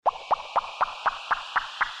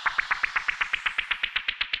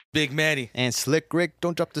Big Manny. And Slick Rick.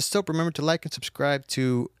 Don't drop the soap. Remember to like and subscribe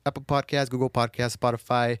to Apple Podcasts, Google Podcasts,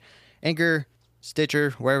 Spotify, Anchor,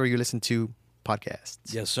 Stitcher, wherever you listen to podcasts.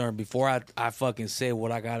 Yes, sir. Before I fucking say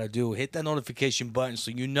what I gotta do, hit that notification button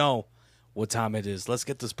so you know what time it is. Let's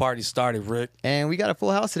get this party started, Rick. And we got a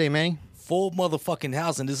full house today, Manny. Full motherfucking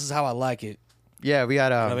house, and this is how I like it. Yeah, we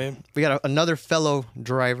got another fellow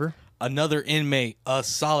driver. Another inmate, a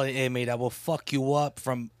solid inmate that will fuck you up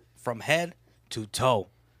from head to toe.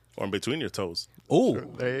 Or in between your toes.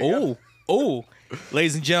 Oh.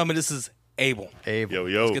 Ladies and gentlemen, this is Abel. Yo.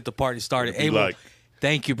 Let's get the party started. Abel,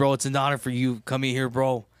 thank you, bro. It's an honor for you coming here,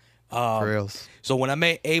 bro. For reals. So when I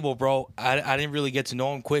met Abel, bro, I didn't really get to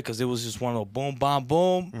know him quick because it was just one of those boom, bomb,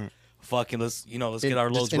 boom. Fucking let's get our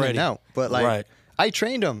loads ready. Out. But like, I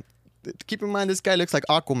trained him. Keep in mind, this guy looks like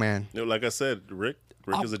Aqua Man. Like I said, Rick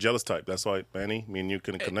is a jealous type. That's why, Manny, me and you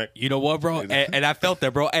couldn't connect. You know what, bro? and I felt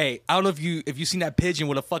that, bro. Hey, I don't know if you seen that pigeon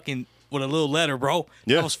with a little letter, bro.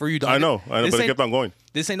 Yeah, that was for you, dog. I know, but it kept on going.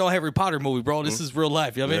 This ain't no Harry Potter movie, bro. This is real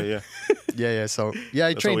life. You know what I mean? Yeah. So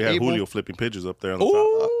I trained we had Abel. Julio flipping pigeons up there on the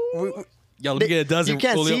top. Yo, let me get a dozen. You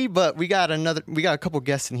can't Julio. see, but we got a couple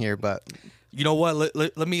guests in here, but you know what?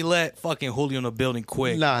 Let me let fucking Julio in the building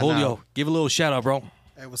quick. Julio, give a little shout out, bro.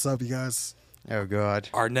 Hey, what's up, you guys? Oh God.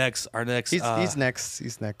 Our next. He's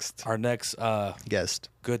next. Our next Guest.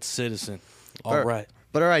 Good citizen. All right.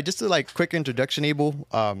 But all right, just a quick introduction, Abel.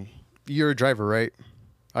 You're a driver, right?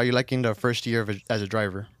 Are you liking the first year as a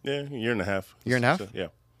driver? Yeah, a year and a half. Year and a half? So, yeah.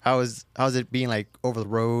 How's it being like over the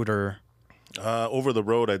road or? Over the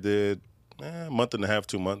road, I did a month and a half,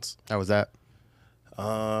 2 months. How was that?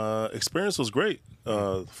 Experience was great.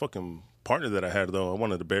 Fucking partner that I had, though, I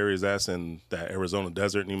wanted to bury his ass in that Arizona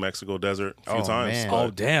desert, New Mexico desert a few times. Man. Oh,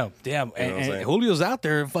 damn. And Julio's out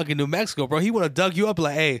there in fucking New Mexico, bro. He would have dug you up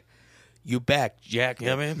like, hey, you back, Jack. You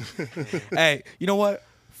know what I mean? Hey, you know what?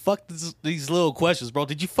 Fuck these little questions, bro.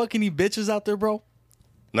 Did you fuck any bitches out there, bro?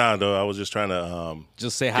 Nah, though. I was just trying to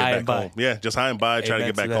just say hi and bye. Home. Yeah, just hi and bye. Try to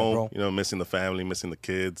get back home. Bro. You know, missing the family, missing the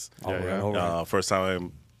kids. All right.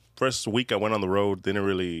 First week I went on the road, didn't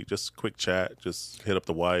really, just quick chat, just hit up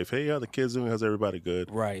the wife. Hey, how the kids doing? How's everybody good?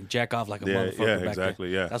 Right. Jack off like a motherfucker. Yeah, back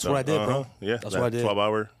exactly. there. Yeah. That's what I did, bro. Yeah, that's what I did. 12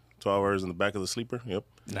 hours in the back of the sleeper. Yep.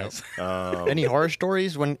 Nice. Any horror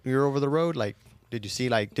stories when you're over the road? Like, did you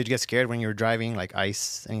get scared when you were driving, like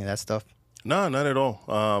ice, any of that stuff? No, not at all.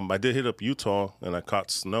 I did hit up Utah and I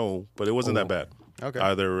caught snow, but it wasn't that bad. Okay.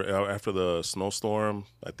 Either after the snowstorm,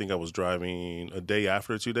 I think I was driving a day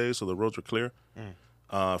after 2 days, so the roads were clear.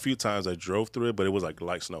 A few times I drove through it, but it was like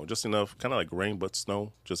light snow, just enough, kind of like rain, but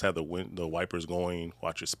snow. Just had the wipers going,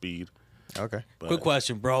 watch your speed. Okay. But, Quick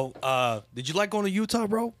question, bro. Did you like going to Utah,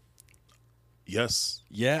 bro? Yes.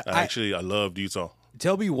 Yeah. I loved Utah.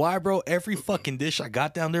 Tell me why, bro. Every fucking dish I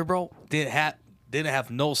got down there, bro, didn't have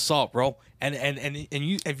no salt, bro. And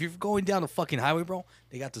you, if you're going down the fucking highway, bro,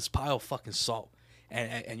 they got this pile of fucking salt.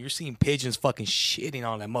 And you're seeing pigeons fucking shitting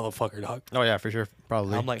on that motherfucker, dog. Oh yeah, for sure,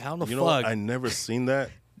 probably. I'm like, how in the You fuck? know what? I never seen that.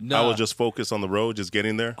 No. I was just focused on the road, just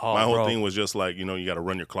getting there. Oh, My whole bro. thing was just like, you got to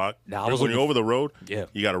run your clock. Nah, Because when you're over the road, Yeah.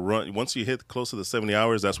 you got to run. Once you hit close to the 70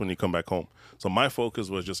 hours, that's when you come back home. So my focus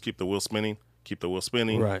was just keep the wheel spinning.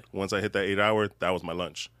 Right. Once I hit that 8 hour, that was my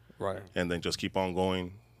lunch. Right. And then just keep on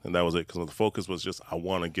going. And that was it. Because the focus was just, I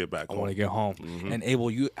want to get back home. I want to get home. Mm-hmm. And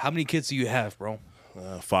Abel, how many kids do you have, bro?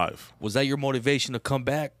 5. Was that your motivation to come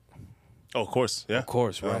back? Oh, of course. Yeah. Of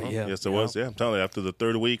course, right? Yeah. Yes, it was. Yeah. I'm telling you, after the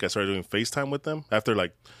third week, I started doing FaceTime with them. After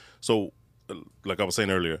like I was saying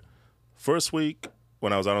earlier, first week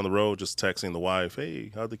when I was out on the road, just texting the wife,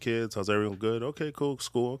 hey, how the kids? How's everyone good? Okay, cool,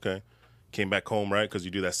 school, okay. Came back home, right? Because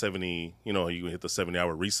you do that 70, you hit the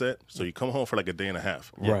 70-hour reset. So you come home for like a day and a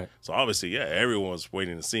half. Right. So obviously, everyone was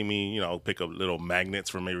waiting to see me. I'll pick up little magnets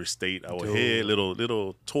from every state. I would hit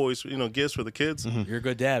little toys, gifts for the kids. You're a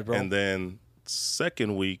good dad, bro. And then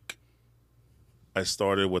second week, I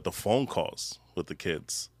started with the phone calls with the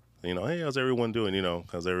kids. Hey, how's everyone doing?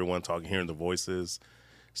 How's everyone talking, hearing the voices.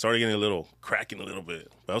 Started getting cracking a little bit.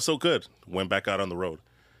 But I was so good. Went back out on the road.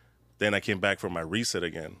 Then I came back for my reset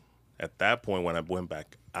again. At that point, when I went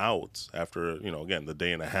back out after, again, the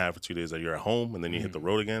day and a half or 2 days that you're at home and then you hit the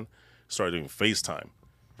road again, started doing FaceTime.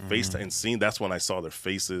 FaceTime and seeing, that's when I saw their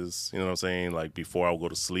faces, you know what I'm saying? Like before I would go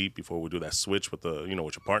to sleep, before we do that switch with with your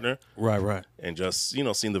partner. Right. And just,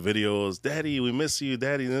 seeing the videos, Daddy, we miss you,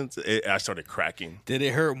 Daddy. I started cracking. Did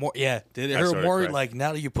it hurt more? Yeah. Did it hurt more cracking. like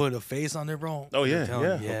now that you put a face on there, bro? Oh, yeah,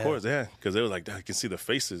 of course, yeah. Because they were like, I can see the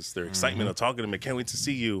faces, their excitement of talking to me. Can't wait to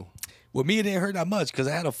see you. With me, it didn't hurt that much because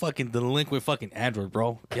I had a fucking delinquent fucking Android,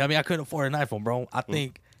 bro. Yeah, I couldn't afford an iPhone, bro.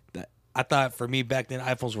 I thought for me back then,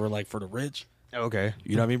 iPhones were like for the rich. Okay.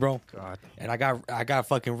 You know what I mean, bro? God. And I got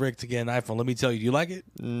fucking Rick to get an iPhone. Let me tell you, do you like it?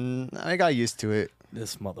 I got used to it.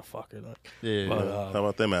 This motherfucker. Look. Yeah. But, How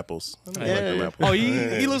about them apples? I like Yeah. them apples. oh,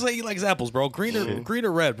 he looks like he likes apples, bro. Green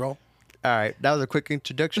or red, bro. All right. That was a quick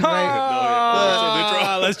introduction,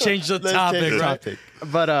 right? Let's change the topic, Change the right? topic.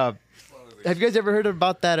 But have you guys ever heard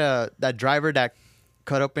about that driver that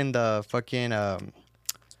cut open the fucking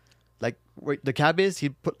like where the cab is?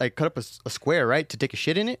 He cut up a square, right, to take a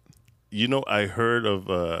shit in it. You know, I heard of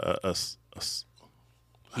I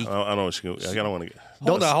don't know. I don't want to get.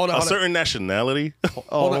 Hold on. A certain nationality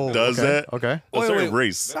Oh, does okay. that. Okay. A certain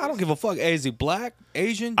race. I don't give a fuck. Hey, is he black,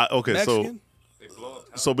 Asian, Okay, Mexican?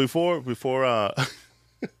 so before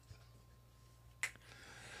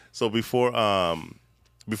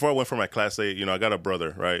I went for my Class A, you know, I got a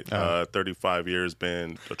brother, right? 35 years,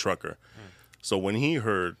 been a trucker. So when he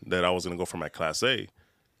heard that I was gonna go for my Class A,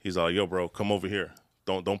 he's like, "Yo, bro, come over here.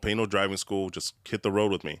 Don't pay no driving school. Just hit the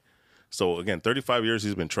road with me." So again, 35 years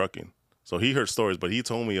he's been trucking. So he heard stories, but he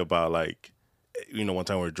told me about, like, you know, one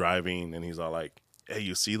time we were driving and he's all like, "Hey,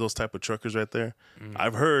 you see those type of truckers right there?"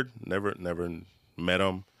 I've heard, never met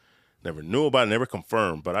them, never knew about it, never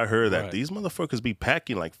confirmed, but I heard that these motherfuckers be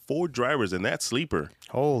packing like 4 drivers in that sleeper.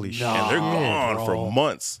 Holy shit. And they're gone bro. for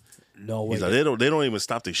months. No way. He's like, they don't even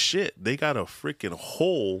stop the shit. They got a freaking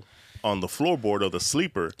hole on the floorboard of the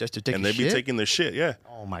sleeper. Just to take and a they be shit? taking their shit, yeah.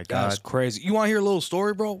 Oh my god. That's crazy. You want to hear a little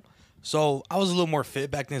story, bro? So I was a little more fit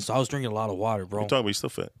back then, so I was drinking a lot of water, bro. You're talking about you still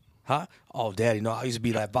fit. Huh? Oh, daddy, no, I used to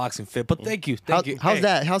be like boxing fit. But thank you. How's Hey,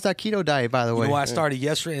 that? How's that keto diet, by the way? You know, I started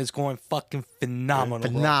yesterday and it's going fucking phenomenal. bro.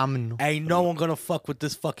 Phenomenal. Ain't no one gonna fuck with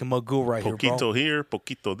this fucking magoo right here, bro. Poquito here,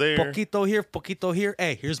 poquito there. Poquito here, poquito here.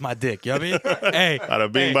 Hey, here's my dick. You know what I mean? Hey.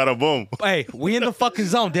 Bada bing, hey, bada boom. Hey, we in the fucking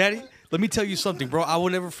zone, daddy. Let me tell you something, bro. I will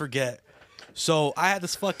never forget. So I had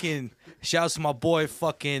this fucking shout out to my boy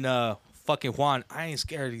fucking Juan. I ain't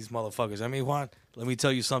scared of these motherfuckers. I mean, Juan, let me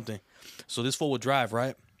tell you something. So this fool would drive,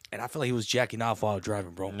 right? And I feel like he was jacking off while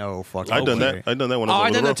driving, bro. No fucking. I done way. that. I done that when Oh, I I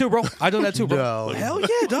was done over that too, bro. I done that too, bro. No. Hell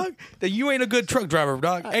yeah, dog. Then you ain't a good truck driver,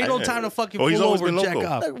 dog. Ain't no time to fucking Oh, he's pull always over and been jack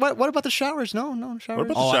local. off. What about the showers? No showers.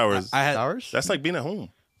 What about Oh, the showers? I had showers? That's like being at home.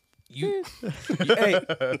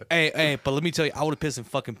 hey, but let me tell you, I would have pissed in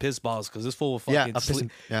fucking piss balls because this fool would fucking Yeah, a piss sleep.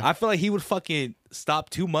 in- yeah. I feel like he would fucking stop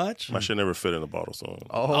too much. My shit never fit in the bottle, so.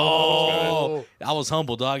 Oh, I was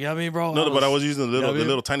humble, dog. You know what I mean, bro? No, but I was using the You know what I mean?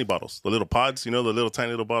 little tiny bottles, the little pods. You know, the little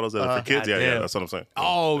tiny little bottles that are for kids. Yeah, goddamn. that's what I'm saying.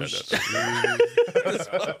 Oh, Yeah, shit.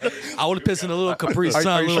 I would have pissed in a little Capri Sun,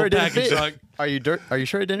 Are you little sure it didn't package, fit? dog. Are you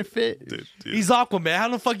sure it didn't fit? Dude. He's Aquaman. How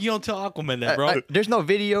the fuck you don't tell Aquaman that, bro? There's no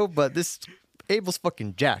video, but this Abel's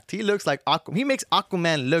fucking jacked. He looks like Aquaman. He makes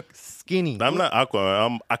Aquaman look skinny. I'm not Aqua.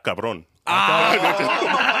 I'm Ay Carbron.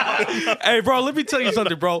 Hey, bro, let me tell you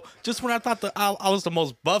something, bro. Just when I thought that I was the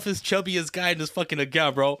most buffest, chubbiest guy in this fucking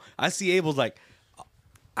account, bro, I see Abel's like,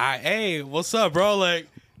 hey, what's up, bro? Like,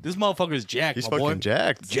 this motherfucker's jacked, He's my boy. fucking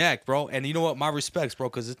jacked. Jacked, bro. And you know what? My respects, bro,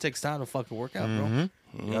 because it takes time to fucking work out, bro. You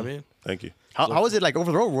know what I mean? Thank you. How is it like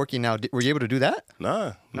over the road working now? Were you able to do that?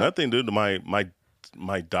 Nah, nothing, dude.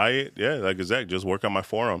 My diet, yeah, like exact. Just work on my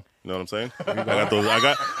forearm. You know what I'm saying?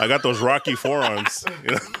 I got those rocky forearms.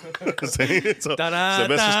 You know what I'm saying? So,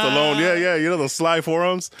 Sylvester Stallone, yeah. You know those sly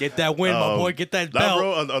forearms. Get that win, my boy. Get that belt.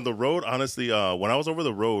 Bro, on the road, honestly, when I was over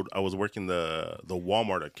the road, I was working the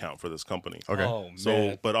Walmart account for this company. Okay. Oh, man.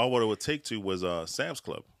 So, but all what it would take to was Sam's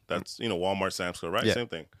Club. That's Walmart, Sam's Club, right? Yeah. Same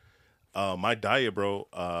thing. My diet, bro.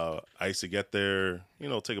 I used to get there.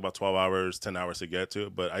 Take about 12 hours, 10 hours to get to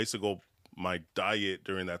it. But I used to go my diet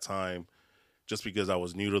during that time, just because I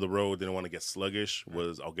was new to the road, didn't want to get sluggish.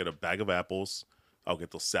 Was I'll get a bag of apples. I'll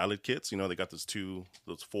get those salad kits. They got those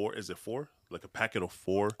 4. Is it 4? Like a packet of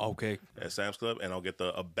 4. Okay. At Sam's Club, and I'll get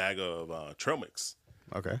a bag of trail mix.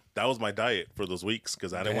 Okay. That was my diet for those weeks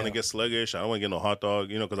because I didn't want to Damn. get sluggish. I don't want to get no hot dog,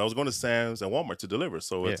 because I was going to Sam's and Walmart to deliver.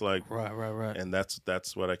 So it's like, Right. and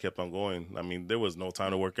that's what I kept on going. I mean, there was no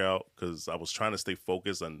time to work out because I was trying to stay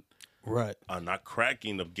focused on not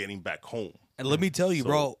cracking of getting back home. And let me tell you,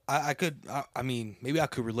 bro, I mean, maybe I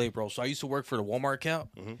could relate, bro. So I used to work for the Walmart account,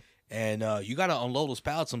 and you got to unload those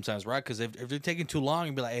pallets sometimes, right? Because if they're taking too long,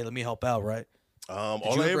 you'd be like, hey, let me help out, right? All you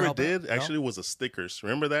I ever ever help out? did No? actually was the stickers.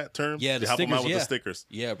 Remember that term? Yeah, the they help them out stickers, with yeah. the stickers.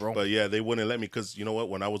 Yeah, bro. But yeah, they wouldn't let me because you know what?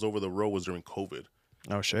 When I was over the road was during COVID.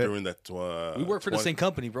 Oh shit. During that, we work for the same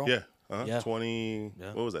company, bro. Yeah. Yeah. 20. Yeah.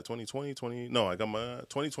 What was that? 2020, 20. No, I got my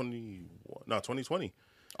 2020. No, 2020.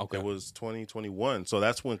 Okay. It was 2021. So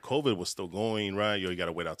that's when COVID was still going, right? You got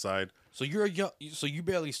to wait outside. So so you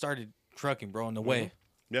barely started trucking, bro, in the way.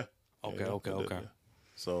 Yeah. Okay, Yeah, okay. I did, yeah.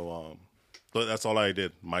 So, but that's all I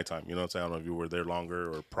did. My time. You know what I'm saying? I don't know if you were there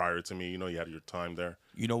longer or prior to me. You had your time there.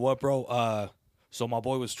 You know what, bro? So my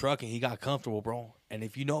boy was trucking. He got comfortable, bro. And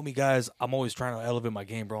if you know me, guys, I'm always trying to elevate my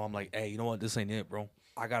game, bro. I'm like, hey, you know what? This ain't it, bro.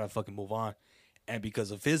 I gotta fucking move on. And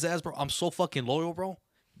because of his ass, bro, I'm so fucking loyal, bro.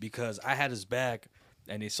 Because I had his back,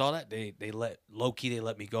 and they saw that they let low key they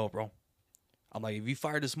let me go, bro. I'm like, if you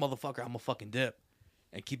fire this motherfucker, I'm a fucking dip.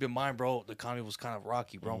 And keep in mind, bro, the economy was kind of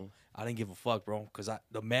rocky, bro. Mm-hmm. I didn't give a fuck, bro, because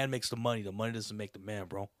the man makes the money. The money doesn't make the man,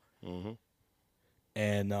 bro. Mm-hmm.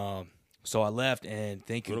 And so I left, and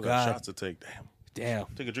thank you, We God. got shots to take. Damn.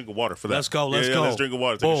 Take a drink of water for that. Let's go. Yeah, Let's go. Let's drink of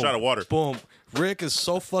water. Take Boom, a shot of water. Boom. Rick is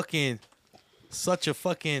so fucking, such a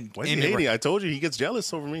fucking. Why is he hating? I told you he gets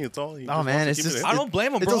jealous over me. It's all. He Oh, just man, wants to it's keep it just- in. I don't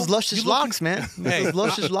blame him, It's bro. those luscious You look- locks, man. Hey, Those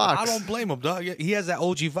luscious locks. I don't blame him, dog. He has that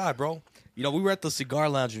OG vibe, bro. You know, we were at the cigar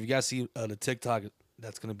lounge. If you guys see the TikTok,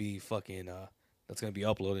 that's gonna be fucking. That's gonna be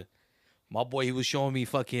uploaded. My boy, he was showing me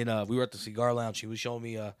fucking. We were at the cigar lounge. He was showing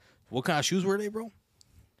me what kind of shoes were they, bro?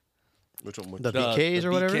 Which one? The BKs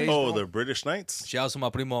or whatever? BKs, Oh, bro. the British Knights. Shout out to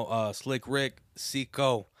my primo, Slick Rick,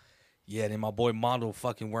 Seco. Yeah, then my boy Mondo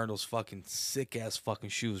fucking wearing those fucking sick ass fucking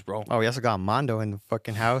shoes, bro. Oh, we also got Mondo in the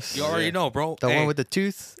fucking house. You already know, bro. The Hey. one with the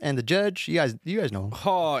tooth and the judge. You guys know.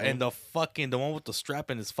 Oh, and the one with the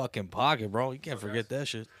strap in his fucking pocket, bro. You can't forget that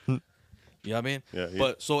shit. You know what I mean? Yeah, yeah.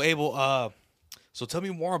 But so Abel, so tell me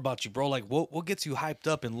more about you, bro. Like what gets you hyped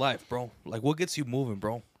up in life, bro? Like what gets you moving,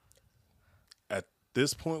 bro? At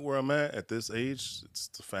this point where I'm at this age, it's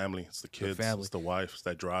the family, it's the kids, family. it's the wife, it's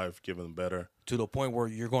that drive, giving them better. To the point where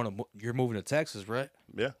you're moving to Texas, right?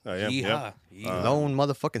 Yeah, I am. Yeehaw. Yeah. Yeehaw. Lone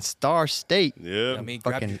motherfucking star state. Yeah. I mean,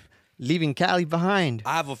 grab Fucking leaving Cali behind.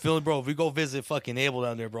 I have a feeling, bro. If we go visit fucking Abel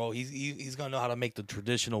down there, bro, he's gonna know how to make the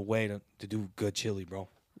traditional way to do good chili, bro.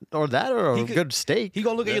 Or that or a He could- good steak. He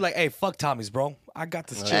gonna look at you like, hey, fuck Tommy's, bro. I got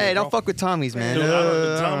this chili. Hey, bro. don't fuck with Tommy's, man.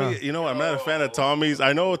 Dude, Tommy, you know, I'm not a fan of Tommy's.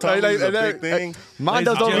 I know Tommy's is a big thing. Mondo's Ladies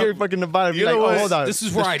and over here gentlemen, fucking the bottom. you You're like, know oh, what? hold on. This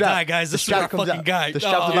is The where I strap- die, guys. the This is where I strap comes fucking out. die. The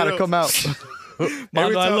strap's Oh. about to come out.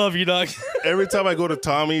 Mondo, I time- love you, dog. Every time I go to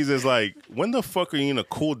Tommy's, it's like, when the fuck are you gonna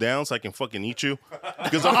cool down so I can fucking eat you?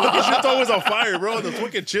 Because the fucking shit's always on fire, bro. The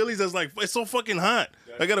fucking chilies is like, it's so fucking hot.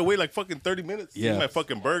 I gotta wait like fucking 30 minutes to Yeah. eat my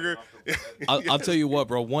fucking burger. I'll tell you what,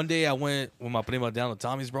 bro. One day I went with my primo down to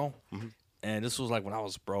Tommy's, bro. And this was like when I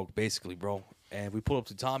was broke, basically, bro. And we pulled up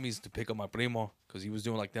to Tommy's to pick up my primo because he was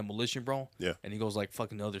doing like demolition, bro. Yeah. And he goes like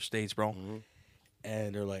fucking to other states, bro.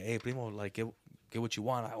 And they're like, hey, primo, like get what you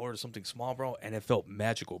want. I ordered something small, bro, and it felt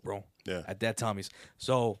magical, bro. Yeah. At that Tommy's.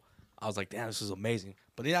 So I was like, damn, this is amazing.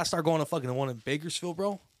 But then I started going to fucking the one in Bakersfield,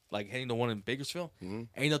 bro. Like heading to one in Bakersfield. Ain't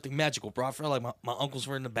nothing magical, bro. I felt like my uncles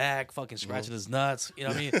were in the back, fucking scratching his nuts. You know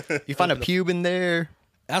what I mean? You find a pube in there.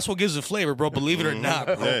 That's what gives it flavor, bro. Believe it or not,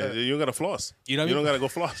 bro. Yeah, you don't gotta floss. You know what I you mean? don't gotta go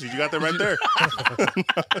floss. You got that right there.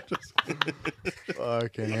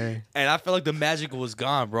 Fucking A. And I feel like the magic was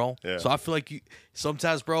gone, bro. Yeah. So I feel like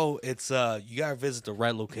sometimes, bro, it's you gotta visit the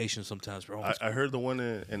right location sometimes, bro. I heard the one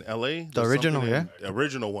in LA. The original, The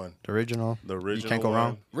original one. The original. The original You can't go one.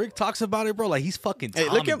 wrong. Rick talks about it, bro. Like he's fucking Tommy,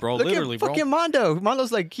 Hey, look at bro. look Literally, at bro. fucking Mondo.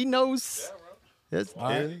 Mondo's like he knows. It's, All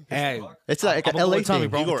right. Hey, it's like I'm an gonna LA go with Tommy, thing.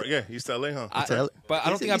 bro. Igor, yeah, he's to LA, huh? I- a- but I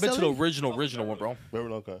don't Is it think I've been East to the LA? Remember? original one, bro.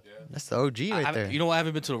 Okay. That's the OG right there. You know what? I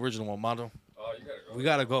haven't been to the original one, Mondo. We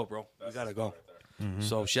gotta go, bro. We gotta go.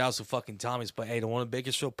 So shouts to fucking Tommy's, but hey, the one in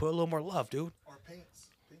Bakersfield, put a little more love, dude. Or pinks.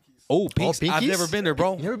 Pinkies. Oh, Pinks. I've Pinkies? never been there,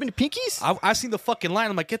 bro. You never been to Pinkies? I seen the fucking line.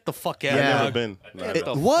 I'm like, get the fuck out. Yeah. I've never dog. been. Get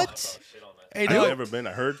the What? Hey, I've dude, never been.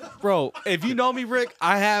 I heard. bro, if you know me, Rick,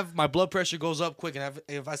 I have my blood pressure goes up quick, and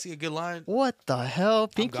if I see a good line, What the hell?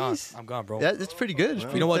 I'm gone. Pinkies? I'm gone, bro. That's pretty good. It's You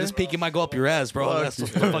pretty know what? good. This pinky might go up your ass, bro. Fuck That's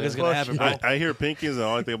what you. the fuck is gonna Fuck happen, you. bro. I hear Pinkies, and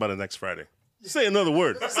all I think about is next Friday. Say another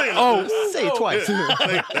word. Say another Oh, say it twice.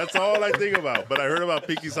 Like, that's all I think about. But I heard about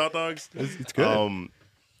Pinky's hot dogs. It's good.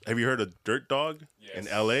 Have you heard of Dirt Dog in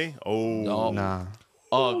LA? Oh, No. Nah.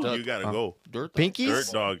 Oh, you gotta go. dirt Pinkies? Dirt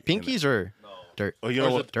Dog. Pinkies or dirt? Oh, you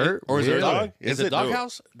know what? Dirt? or is it Really? dog? Is it No.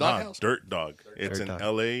 Doghouse? Nah, Doghouse? Dirt Dog. It's Dirt in Dog.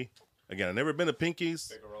 LA. Again, I've never been to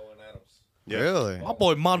Pinky's. Yeah. Really? My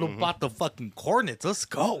boy Mondo bought the fucking coordinates. Let's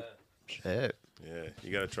go. Shit. Yeah,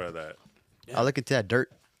 you gotta try that. I'll look into that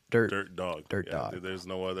dirt. Dirt Dog. Dirt Yeah, Dog. There's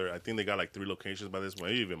no other. I think they got like 3 locations by this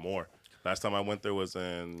point, maybe even more. Last time I went there was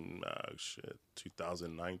in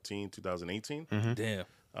 2019, 2018. Damn.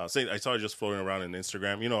 I saw it just floating around in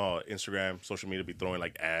Instagram. You know how Instagram, social media be throwing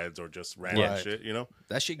like ads or just random Right. shit, you know?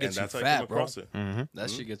 That shit And gets you that's how I fat, came bro. across it. That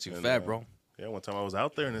shit gets you And, fat, bro. Yeah, one time I was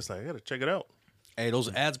out there and it's like, I gotta check it out. Hey,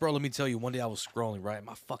 those ads, bro. Let me tell you. One day I was scrolling, right?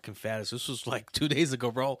 My fucking fattest. This was like 2 days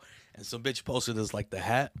ago, bro. And some bitch posted this like the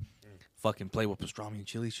hat. Fucking play with pastrami and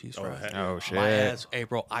chili cheese fries. hat. Oh, shit. My ass, hey,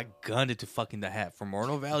 bro. I gunned it to fucking the hat from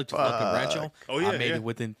Moreno Valley to fucking Rancho. Oh, yeah, I made yeah. it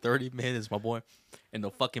within 30 minutes, my boy. And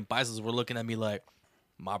the fucking paisas were looking at me like,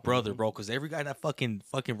 My brother, bro, because every guy in that fucking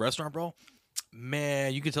restaurant, bro,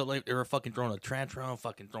 man, you can tell like, they were fucking throwing a tantrum,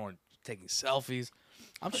 taking selfies.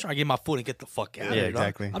 I'm just trying to get my food and get the fuck out of here.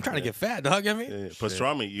 Exactly. Dog. I'm trying to get fat, dog. I mean,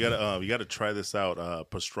 Pastrami, you gotta try this out.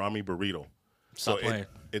 Pastrami burrito. Stop playing.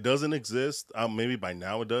 It doesn't exist. Maybe by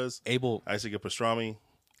now it does. Able. I used to get pastrami,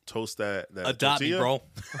 toast that Adopt me, tortilla. bro.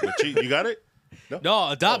 With cheese. You got it? No,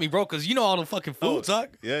 adopt me, bro, because you know all the fucking food, dog.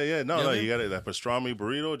 Yeah. No, you got it. That pastrami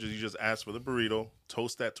burrito. You just ask for the burrito,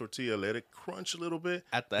 toast that tortilla, let it crunch a little bit.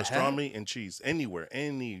 At the pastrami and cheese anywhere,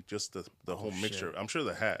 just the whole mixture. I'm sure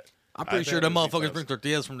the hat. I'm pretty sure them motherfuckers bring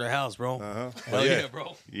tortillas from their house, bro. Hell yeah,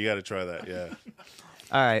 bro. You got to try that. Yeah.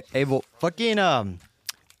 All right, Abel. Fucking I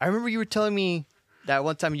remember you were telling me that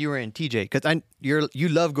one time you were in TJ because you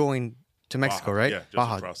love going to Mexico, Baja, right? yeah, just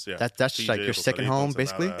Baja. across, yeah. That's just like TJ, your second Costa home, Rica,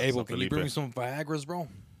 basically. Ensenada. Abel, San can you Felipe. bring me some Viagra's, bro?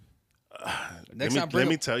 Let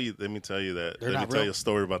me tell you that. Let me tell you a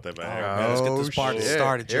story about that Viagra. Man, let's get this party shit.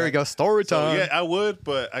 started. Here we Jack. go, story So, time. yeah, I would,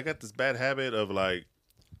 but I got this bad habit of like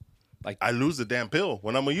I lose the damn pill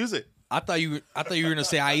when I'm gonna use it. I thought you were gonna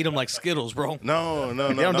say I eat them like Skittles, bro. No.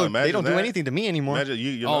 They don't do that. anything to me anymore.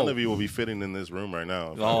 Imagine none of you will be fitting in this room right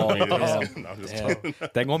now. Oh, No, damn. I'm just Damn. kidding.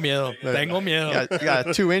 Tengo miedo. Tengo miedo. You got a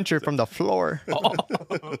 2-incher from the floor.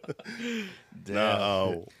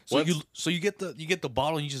 No, So you get the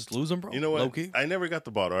bottle and you just lose them, bro? you know what? Low key? I never got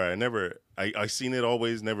the bottle. All right, I seen it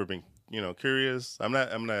always. Never been curious. I'm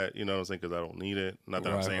not. You know what I'm saying? Because I don't need it. Not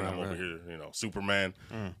that I'm saying I'm over here. Superman.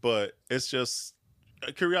 But it's just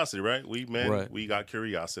a curiosity, right? We got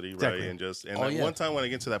curiosity, Exactly. right? And one time when I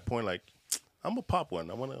get to that point, like I'm gonna pop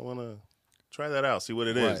one. I wanna try that out, see what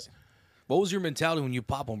it is. What was your mentality when you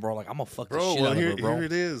pop them, bro? Like I'm gonna fuck this Bro, shit well, out of her, bro. here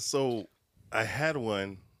it is. So I had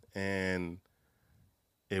one, and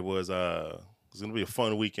it was gonna be a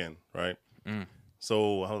fun weekend, right?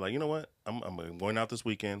 So I was like, you know what? I'm going out this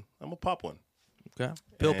weekend. I'm gonna pop one. Okay.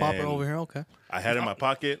 Pill popper And over here. Okay. I had it in my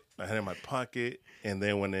pocket. And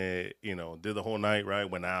then when they, did the whole night, right?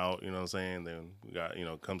 Went out, you know what I'm saying? Then we got,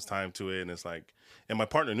 comes time to it, and it's like, and my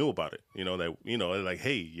partner knew about it, they're like,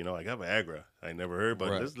 hey, I got Viagra. I never heard,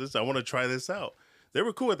 but I want to try this out. They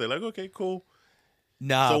were cool with it. Like, okay, cool.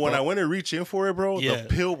 Nah. So when I went to reach in for it, bro, Yeah. the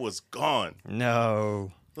pill was gone.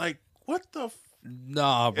 No. Like, what the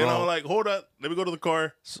nah, bro. And I'm like, hold up, let me go to the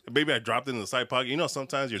car. Maybe I dropped it in the side pocket.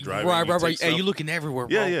 Sometimes you're driving. right. You take Hey, stuff. you looking everywhere,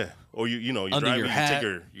 bro. Yeah. Or you're Under driving, your hat.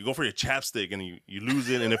 you go for your chapstick and you lose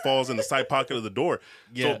it and it falls in the side pocket of the door.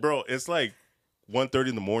 Yeah. So, bro, it's like 1:30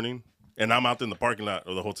 in the morning and I'm out in the parking lot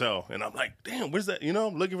of the hotel and I'm like, damn, where's that?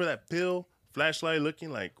 I'm looking for that pill, flashlight,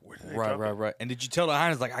 looking like, where did I drop it? Right. And did you tell the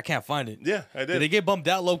Heinz like I can't find it? Yeah, I did. Did they get bumped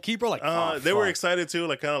out low key, bro? Like they were fuck. excited too,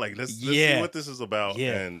 like kind of like let's see what this is about.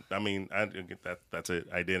 Yeah. And I mean, that's it.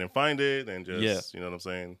 I didn't find it, and just you know what I'm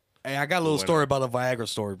saying. Hey, I got a little story about the Viagra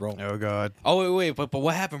story, bro. Oh God. Oh wait, but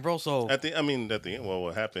what happened, bro? So At the end, well,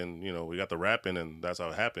 what happened? We got the rapping, and that's how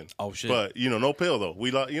it happened. Oh, shit. But no pill though. We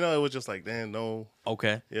it was just like, damn, no.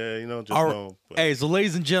 okay. Yeah, just All right. no. But, Hey, so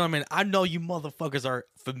ladies and gentlemen, I know you motherfuckers are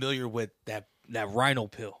familiar with that rhino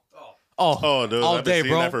pill. oh, dude, all I've been day,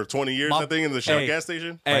 seeing bro. that for 20 years. I think in the Shell gas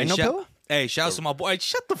station. Hey, Rhino pill? Hey, shout out to my boy. Hey,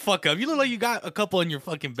 shut the fuck up. You look like you got a couple in your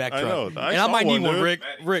fucking back I truck. know. And I saw might need one, dude. Rick.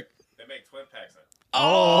 Rick. They make twin packs.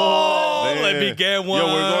 Oh, let me Man. get one.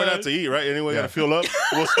 Yo, we're going out to eat, right? Anyone got to fuel up?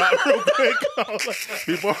 We'll stop real quick.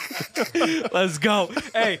 Before. Let's go.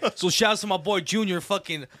 Hey, so shout out to my boy Junior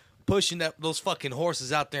fucking pushing those fucking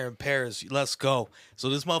horses out there in Paris. Let's go. So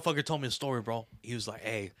this motherfucker told me a story, bro. He was like,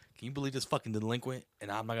 hey, can you believe this fucking delinquent? And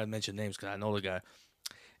I'm not going to mention names because I know the guy.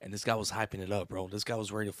 And this guy was hyping it up, bro. This guy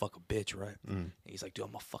was ready to fuck a bitch, right? And he's like, dude,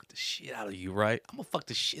 I'm going to fuck the shit out of you, right? I'm going to fuck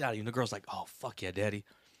the shit out of you. And the girl's like, oh, fuck yeah, daddy.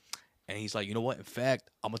 And he's like, you know what? In fact,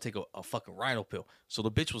 I'm going to take a fucking rhino pill. So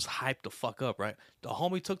the bitch was hyped the fuck up, right? The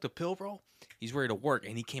homie took the pill, bro. He's ready to work.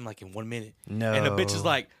 And he came like in 1 minute. No. And the bitch is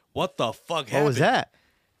like, what the fuck happened? What was that?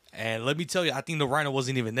 And let me tell you, I think the rhino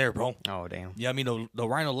wasn't even there, bro. Oh damn. Yeah, I mean, the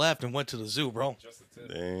rhino left and went to the zoo, bro. Just a tip.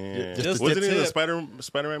 Damn. Just Wasn't the it in the tip.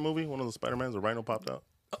 Spider-Man movie? One of the Spider-Mans, the rhino popped out.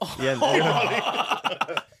 Yeah.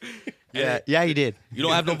 Yeah, he did. You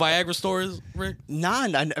don't have no Viagra stories, Rick? Nah,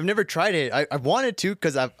 I've never tried it. I wanted to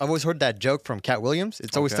because I've always heard that joke from Cat Williams.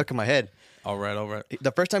 It's always Okay. stuck in my head. All right.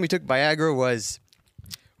 The first time he took Viagra was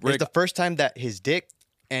Rick. the first time that his dick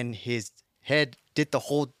and his head did the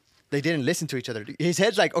whole. They didn't listen to each other. His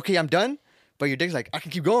head's like, okay, I'm done, but your dick's like, I can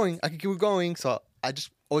keep going. So I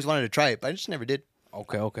just always wanted to try it, but I just never did.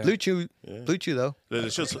 Okay. Blue Chew though.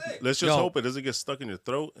 Let's just Yo. hope it doesn't get stuck in your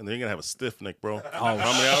throat, and then you're gonna have a stiff neck, bro. Oh,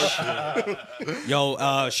 How many hours? Yo,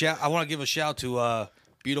 I want to give a shout to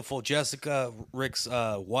beautiful Jessica, Rick's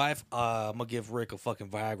wife. I'm gonna give Rick a fucking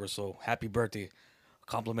Viagra. So happy birthday! A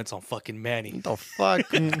Compliments on fucking Manny. What the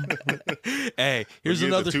fuck? Hey, here's You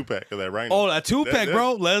get another the 2-pack of that rhino. Oh, a 2-pack,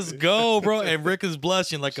 bro. Let's go, bro. And Rick is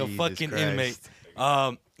blushing like a Jesus fucking Christ.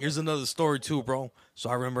 inmate. Here's another story too, bro. So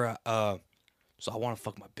I remember, so I want to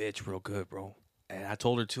fuck my bitch real good, bro. And I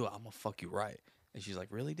told her too, I'm gonna fuck you right. And she's like,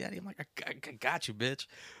 really, daddy? I'm like, I got you, bitch.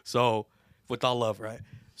 So with all love, right?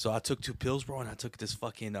 So I took 2 pills, bro, and I took this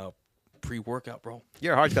fucking pre-workout, bro.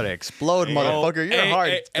 Your heart's gonna explode, motherfucker. Your Hey,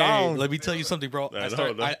 heart's gone. let me tell you something, bro.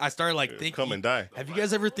 I I started like thinking. Come and die. Have you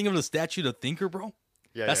guys ever think of the statue of Thinker, bro?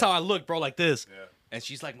 Yeah, That's yeah. how I look, bro, like this. Yeah. And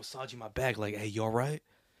she's like massaging my back, like, "Hey, you all right?"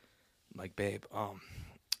 I'm like, babe,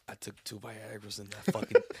 I took 2 Viagra's in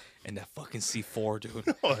that fucking C4,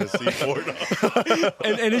 dude. Oh, the C4 dog.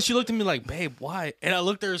 and then she looked at me like, babe, why? And I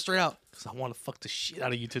looked at her straight out, because I want to fuck the shit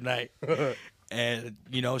out of you tonight. And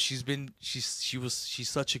you know, she's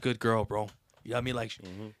such a good girl, bro. You know what I mean? Like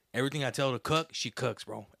everything I tell her to cook, she cooks,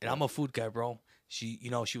 bro. And I'm a food guy, bro. She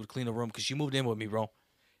would clean the room because she moved in with me, bro.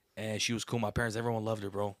 And she was cool. My parents, everyone loved her,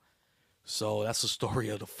 bro. So that's the story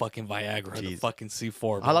of the fucking Viagra, and the fucking C4.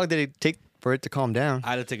 Bro. How long did it take for it to calm down?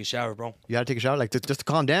 I had to take a shower, bro. You had to take a shower, like just to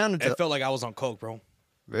calm down. It felt like I was on coke, bro.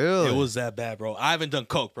 Really? It was that bad, bro. I haven't done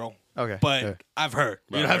coke, bro. Okay, But yeah. I've heard.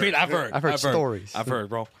 You know what I mean? I've heard. I've heard stories. I've heard,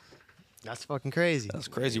 bro. That's fucking crazy. That's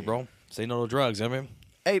crazy, bro. Say no to drugs, you know what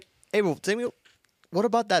I mean? Hey, well, tell me, what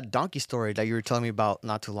about that donkey story that you were telling me about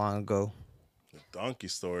not too long ago? Donkey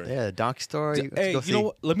story. Yeah, the donkey story. Let's Hey, go you see. know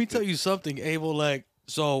what? Let me tell you something, Abel. Like,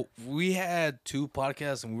 so we had 2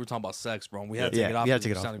 podcasts and we were talking about sex, bro. And we had to Yeah, take it off. we had to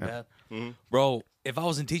because take it it off, sounded bad. Bro, if I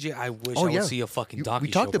was in TJ, I wish Oh, I yeah. would see a fucking donkey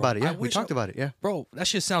we talked show, about it. bro. Yeah, I we wish talked about it. Yeah. Bro, that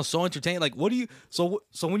shit sounds so entertaining. Like, what do you? So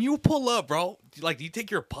when you pull up, bro, like, do you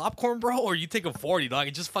take your popcorn, bro, or you take a 40, dog,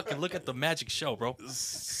 and just fucking look at the magic show, bro?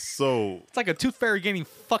 So It's like a tooth fairy getting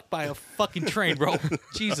fucked by a fucking train, bro.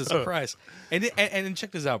 Jesus Christ. And then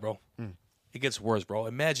check this out, bro. It gets worse, bro.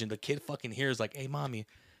 Imagine the kid fucking hears like, "Hey, mommy,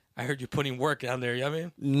 I heard you're putting work down there." You know what I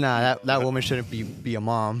mean? Nah, that woman shouldn't be a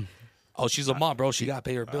mom. Oh, she's a mom, bro. She got to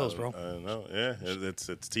pay her bills, bro. I don't know. Yeah, it's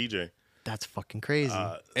TJ. That's fucking crazy.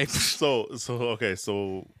 So okay.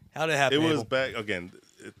 So How'd it happen? it was Abel? back again.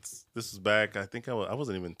 This is back. I think I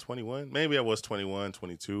wasn't even 21. Maybe I was 21,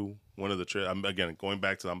 22. One of the trips. I'm again going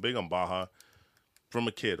back to. I'm big on Baja. From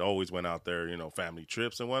a kid, always went out there, you know, family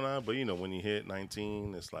trips and whatnot. But you know, when you hit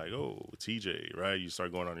 19, it's like, oh, TJ, right? You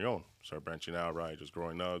start going on your own, start branching out, right? Just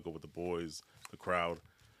growing up, go with the boys, the crowd.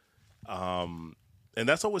 And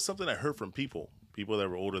that's always something I heard from people that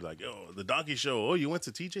were older, like, oh, the donkey show. Oh, you went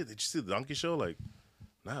to TJ? Did you see the donkey show? Like,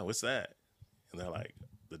 nah, what's that? And they're like,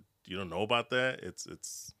 you don't know about that?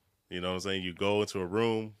 It's you know what I'm saying? You go into a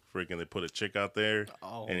room, freaking, they put a chick out there,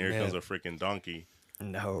 and here comes a freaking donkey.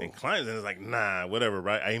 No. And clients, and it's like, nah, whatever,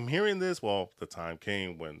 right? I'm hearing this. Well, the time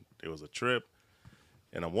came when there was a trip,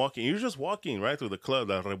 and I'm walking. You're just walking right through the club,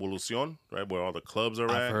 La Revolucion, right, where all the clubs are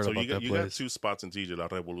at. heard So about that you got place. 2 spots in TJ, La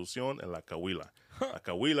Revolucion and La Cahuila. La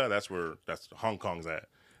Cahuila, that's Hong Kong's at.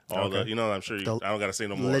 All the, you know, I'm sure I don't gotta say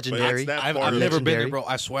no more. Legendary. But it's that I've part of never it. been there, bro.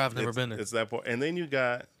 I swear I've never been there. It's that part. And then you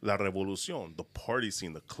got La Revolucion, the party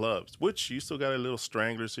scene, the clubs, which you still got a little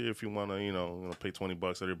stranglers here if you want to, you know, pay $20,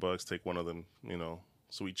 $30, take one of them, you know,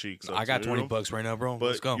 sweet cheeks. I got $20 right now, bro. But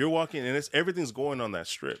Let's go. you're walking, and everything's going on that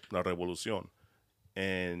strip, La Revolucion.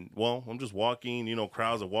 And, well, I'm just walking, you know,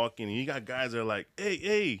 crowds are walking, and you got guys that are like,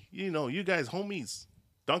 hey, you know, you guys, homies,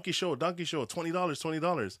 donkey show,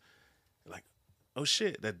 $20. Like, oh,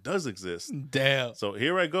 shit, that does exist. Damn. So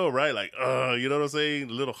here I go, right? Like, you know what I'm saying?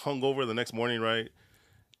 A little hungover the next morning, right?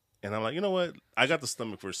 And I'm like, you know what? I got the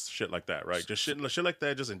stomach for shit like that, right? Just shit like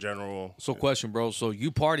that, just in general. So, question, bro. So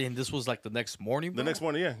you party, and this was like the next morning, bro? The next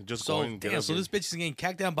morning, yeah, just So going. damn. So this bitch is getting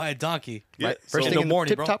cacked down by a donkey. Yeah, Right. so- First in thing the in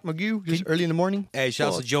morning, the bro. tip top Magoo, just early in the morning. Hey,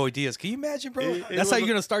 shouts Fuck. to Joey Diaz. Can you imagine, bro? It That's how was you're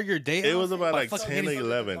gonna start your day. It out? was about By like fucking 10 or getting-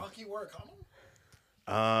 11. Donkey wear a condom?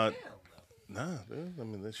 Nah, dude. I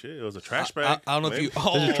mean, that shit. It was a trash bag. I don't know maybe. if you.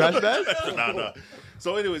 Oh, Is it trash bag? nah.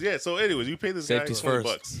 So, anyways, you pay this Safety's guy $20,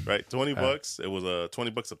 first. right? $20. It was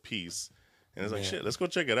 $20 a piece, and it's like, shit. Let's go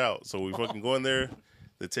check it out. So we fucking go in there.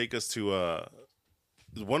 They take us to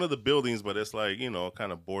one of the buildings, but it's like, you know,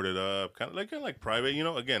 kind of boarded up, kind of like private. You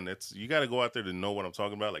know, again, it's you got to go out there to know what I'm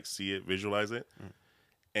talking about, like see it, visualize it,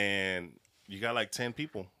 and you got like 10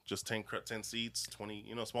 people, just 10 seats, 20,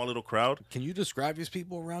 you know, small little crowd. Can you describe these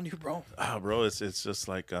people around you, bro? Bro, it's just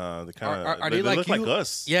like the kind Are of they like look you? like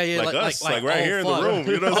us, Yeah, yeah, like us, like, right oh, here in fuck. the room.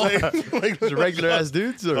 You know what I'm saying? Like Just regular ass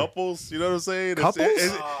dudes. Or? couples. You know what I'm saying? Couples?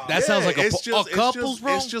 That sounds like it's just, couples,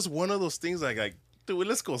 bro. It's just one of those things like, dude,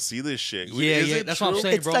 let's go see this shit. Yeah, Is yeah, it that's what I'm true?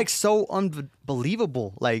 saying. It's bro. like so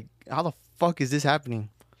unbelievable. Like, how the fuck is this happening?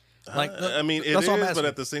 Like, I mean, it that's is, all I'm but asking.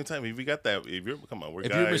 at the same time, if you got that, come on, we're If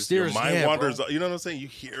guys, you're your mysterious, mind yeah, wanders. bro. You know what I'm saying? You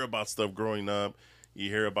hear about stuff growing up. You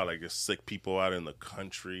hear about like just sick people out in the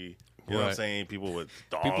country. You know what I'm Right. saying? People with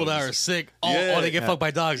dogs. People that are sick, oh, Yeah. they get fucked by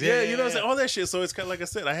dogs. Yeah, you know what I'm saying? All that shit. So it's kind of like I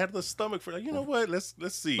said, I had the stomach for like, you know what? Let's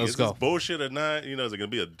see. Let's is go. this bullshit or not? You know, is it gonna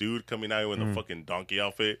be a dude coming out in a fucking donkey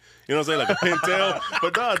outfit? You know what I'm saying? Like a pintail.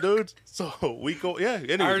 But nah, dude. So we go. Yeah.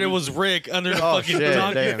 Anyways, I heard it was Rick under the Oh fucking shit!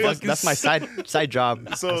 donkey. Damn, that's my side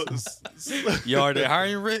job. So Yo, are they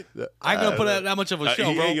hiring Rick? I ain't gonna put out that much of a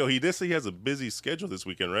show, bro. he did say he has a busy schedule this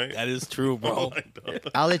weekend, right? That is true, bro.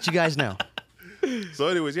 I'll let you guys know. So,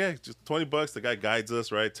 anyways, yeah, just $20. The guy guides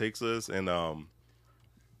us, right? Takes us, and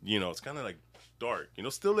you know, it's kind of like dark. You know,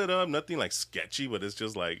 still lit up, nothing like sketchy, but it's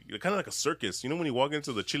just like kind of like a circus. You know, when you walk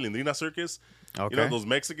into the Chilindrina circus, Okay. you know those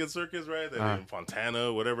Mexican circus, right? That in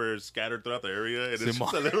Fontana, whatever, scattered throughout the area, and it's just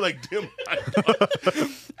a little like dim.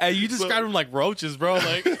 Hey, you described them like roaches, bro.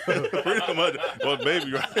 Like, Pretty much. Well,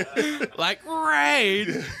 maybe, right? like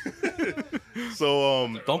raid. So,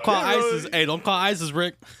 Don't call yeah, ISIS. Hey, don't call ISIS,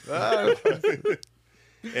 Rick.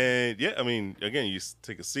 And yeah, I mean, again, you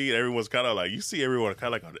take a seat. Everyone's kind of like, you see everyone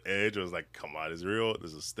kind of like on the edge. It was like, come on, it's real.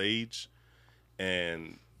 There's a stage,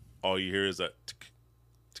 and all you hear is that.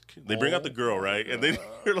 They bring out the girl, right? And then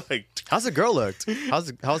you're like, How's the girl looked? How's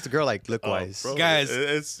the girl like look wise? bro, Guys.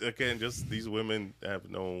 it's again just these women have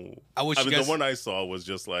no. I wish you mean, guys- the one I saw was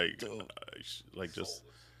just like just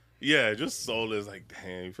yeah, just soulless. Like,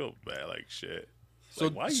 damn, you feel bad, like shit. So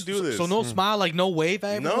Like, why you do this? So no smile, like no wave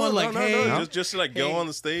at everyone. no, like, no, hey, no. Just like go hey. on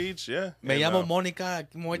the stage, yeah. me and, llamo Mónica.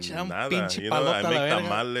 Como echar un Nada, pinche you know, I palota a make la verga.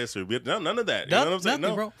 tamales or no, none of that. You know what I'm saying?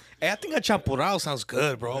 Nothing, No, bro. Hey, I think a champurrado sounds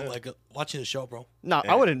good, bro. Like watching the show, bro. No,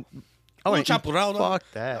 I wouldn't. I No wouldn't. eat- champurrado. Fuck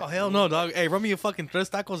that. Oh hell no, dog. Hey, run me a fucking tres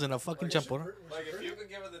tacos and a fucking champurrado. Like, if you could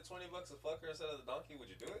give her the $20 to fuck her instead of the donkey, would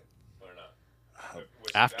you do it or not? Would you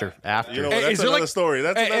After. You know Hey, what? is That's there another like- story.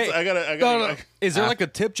 That's Hey, I gotta. No. Is there like a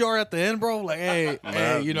tip jar at the end, bro? Like, hey,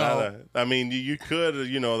 you know. Nada. I mean, you could,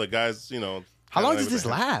 you know, the guys, you know. How long does kinda this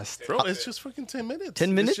like- last? Bro, it's just fucking 10 minutes.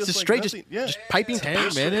 10 minutes? It's Just like straight, just nothing. Yeah. piping.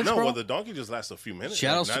 10 minutes, No, bro. well, the donkey just lasts a few minutes.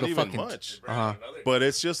 Shout like, outs to not the even fucking- much. Uh-huh. But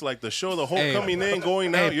it's just like the show, the whole Hey. coming in,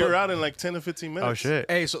 going Hey, out. You're but- out in like 10 to 15 minutes. Oh shit.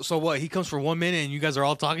 Hey, so what? He comes for 1 minute and you guys are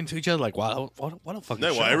all talking to each other. Like, wow, what a fucking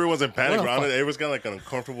No, show. well, everyone's in panic What a around fuck- it. Everyone's kind of like an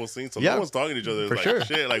uncomfortable scene, so Yeah, no one's talking to each other. It's for like, sure.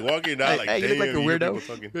 shit, like walking out, like, Hey, you look like a damn, you hear people weirdo.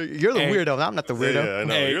 talking. You're the Hey. weirdo. I'm not the weirdo. Yeah, I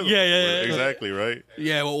know. Hey, You're the yeah, weirdo. yeah. Exactly, right?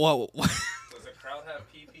 Yeah, well, Does the crowd have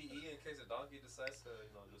PPE in case a donkey decides to,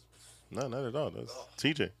 just... No, not at all. That's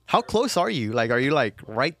TJ. How close are you? Like, are you like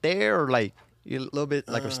right there, or like you a little bit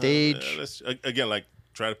like a stage? Let's, again, like,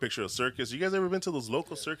 try to picture a circus. You guys ever been to those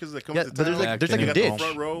local circuses that come Yeah, to but town? there's like Yeah, a you got ditch. the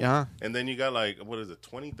front row, Uh-huh. and then you got like, what is it,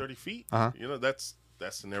 20, 30 feet? Uh-huh. You know, that's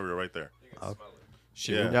scenario right there. You can smell it.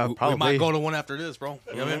 shit, Yeah. Yeah, we probably. might go to one after this, bro.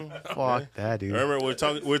 You know what I mean? Fuck that, dude. Remember, we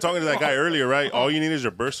were talking to that guy earlier, right? All you need is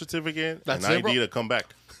your birth certificate That's and it, bro? ID to come back.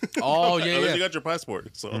 Oh, yeah, Unless yeah. you got your passport.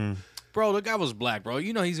 So, Bro, the guy was black, bro.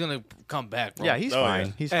 You know he's going to come back, bro. Yeah, he's Oh, fine.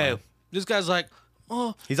 yeah. He's Hey, fine. this guy's like,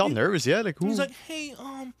 oh. He's all nervous. Yeah, like He's ooh. like, hey,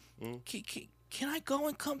 can I go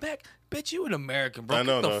and come back? Bitch, you an American, bro. I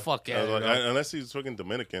know, Get the no. fuck I out was of like, here. dog. unless he's fucking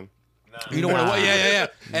Dominican. You know what? Nah. Yeah.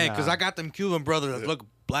 Hey, because Nah. I got them Cuban brothers that look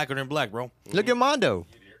blacker than black, bro. Look at Mondo.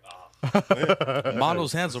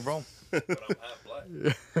 Mondo's handsome, bro. But I'm half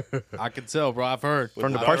black. I can tell, bro. I've heard.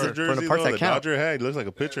 From the Dodger parts that- from the jersey, parts though, that count. Dodger hat, he looks like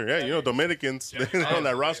a pitcher. Yeah, you know, Dominicans they're on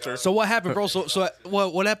that roster. So what happened, bro? So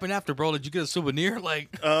what happened after, bro? Did you get a souvenir? Like,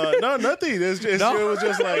 No, nothing. It's just, No? It was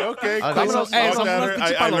just like, okay, I cool. think so. Hey, Walked some out unos there.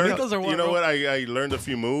 pinche I learned, palomitas or what, you know bro? what? I learned a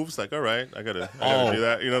few moves. Like, all right, I gotta Oh. do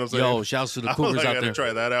that. You know what I'm saying? yo, shouts to the I was Cougars like, I out gotta there.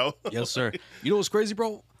 try that out. Yes, sir. You know what's crazy,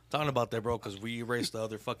 bro? Talking about that, bro, because we erased the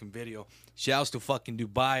other fucking video. Shouts to fucking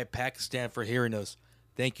Dubai, Pakistan for hearing us.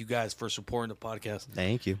 Thank you guys for supporting the podcast.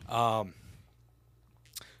 Thank you.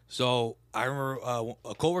 So I remember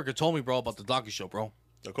a coworker told me, bro, about the donkey show, bro.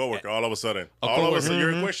 A coworker, all of a sudden. All of coworker. a sudden,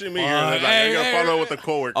 you're questioning me. You're like, hey, I gotta hey, follow hey. up with a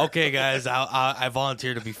coworker. Okay, guys, I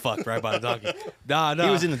volunteered to be fucked right by the donkey. Nah. He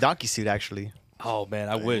was in the donkey suit actually. Oh man,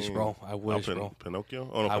 I wish, bro. I wish, bro. Pinocchio?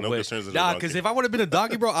 Oh, no, I Pinocchio wish. turns into Nah, a because donkey. if I would have been a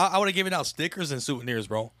donkey, bro, I would have given out stickers and souvenirs,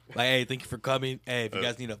 bro. Like, hey, thank you for coming. Hey, if you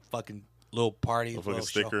guys need a fucking little party, fucking little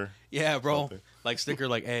show. sticker. Yeah, bro. Something. Like sticker,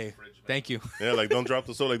 like, hey, thank you. Yeah, like, don't drop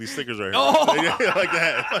the soul like these stickers right here. Oh! Yeah, like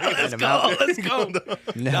that. Hand him out. Let's go.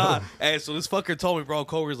 No. Nah. Hey, so this fucker told me, bro,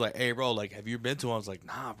 coworker's like, hey, bro, like, have you been to one? I was like,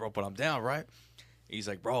 nah, bro, but I'm down, right? He's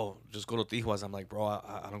like, bro, just go to Tijuas. I'm like, bro,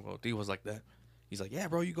 I don't go to Tijuas like that. He's like, yeah,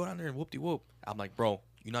 bro, you go down there and whoop-de-whoop. I'm like, bro,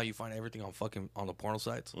 you know how you find everything on the porno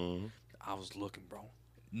sites? Mm-hmm. I was looking, bro.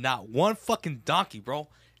 Not one fucking donkey, bro.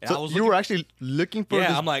 And I So was you looking, were actually looking for yeah,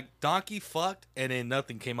 this. I'm like, donkey fucked, and then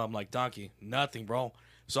nothing came up. I'm like, donkey, nothing, bro.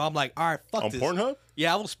 So I'm like, all right, fuck On this. Pornhub?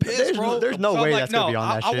 Yeah, I was pissed, bro. there's no I'm way like, that's gonna be on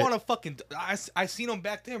that I shit. want to fucking. I seen him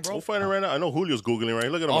back then, bro. We'll find it right now. I know Julio's Googling right.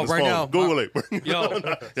 Look at him Oh, on his right phone. now, Google it.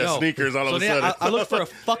 Yo, Sneakers all so of a then sudden. I looked for a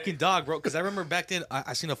fucking dog, bro, because I remember back then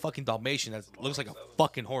I seen a fucking Dalmatian that looks like a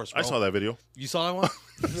fucking horse, bro. I saw that video. You saw that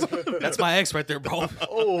one? That's my ex right there, bro.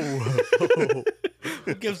 Oh.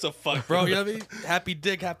 Who gives a fuck, bro? You know what I mean? Happy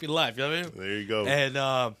dick, happy life. You know what I mean? There you go.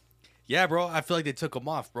 And yeah, bro, I feel like they took him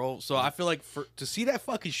off, bro. So I feel like to see that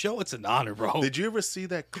fucking show, it's an honor, bro. Did you ever see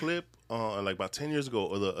that clip like about 10 years ago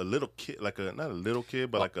of a little kid, like not a little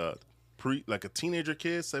kid, but like a teenager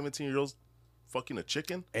kid, 17-year-old fucking a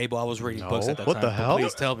chicken? Abel, I was reading No. books at that What time. the but hell?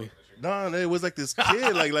 Please tell me. No, it was like this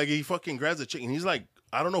kid, like he fucking grabs a chicken. He's like,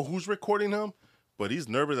 I don't know who's recording him, but he's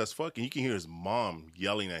nervous as fuck, and you can hear his mom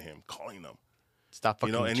yelling at him, calling him. Stop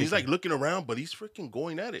fucking And he's chicken. like looking around, but he's freaking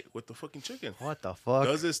going at it with the fucking chicken. What the fuck?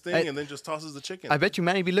 Does this thing I- and then just tosses the chicken. I bet you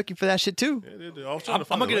Manny be looking for that shit too. Yeah, I was trying I'm to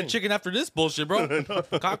find gonna the get a link. chicken after this bullshit, bro.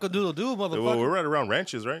 Cock-a-doodle-doo, motherfucker. Well, we're right around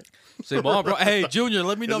ranches, right? Say, bro. Hey, Junior,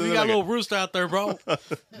 let me know if Isn't you there got like a little rooster out there, bro. You know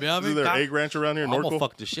what I mean? Is there an egg ranch around here in I'm gonna Norco?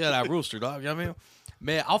 fuck the shit out of that rooster, dog. You know what I mean?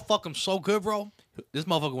 Man, I'll fuck him so good, bro. This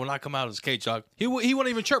motherfucker will not come out of his cage, dog. He wouldn't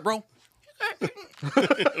even chirp, bro.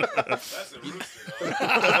 That's a rooster,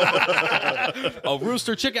 dog. A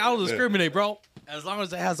rooster chicken, I don't discriminate, bro. As long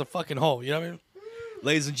as it has a fucking hole, you know what I mean?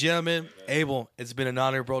 Ladies and gentlemen, Abel, it's been an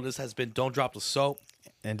honor, bro. This has been Don't Drop the Soap.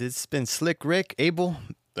 And it's been Slick Rick, Abel.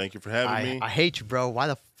 Thank you for having me. I hate you, bro. Why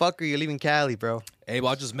the fuck are you leaving Cali, bro? Abel,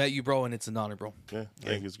 I just met you, bro, and it's an honor, bro. Yeah,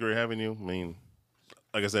 thank you. It's great having you. I mean,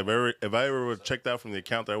 like I said, if I ever would checked out from the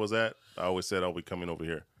account that I was at, I always said I'll be coming over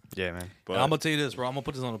here. Yeah, man. But And I'm gonna tell you this, bro. I'm gonna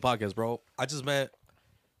put this on the podcast, bro. I just met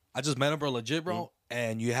him, bro, legit, bro.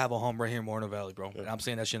 And you have a home right here in Moreno Valley, bro. And I'm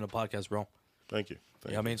saying that shit in the podcast, bro. thank you.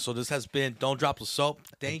 You know what I mean? So this has been Don't Drop the Soap.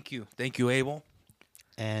 Thank you, Abel.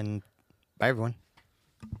 And bye, everyone.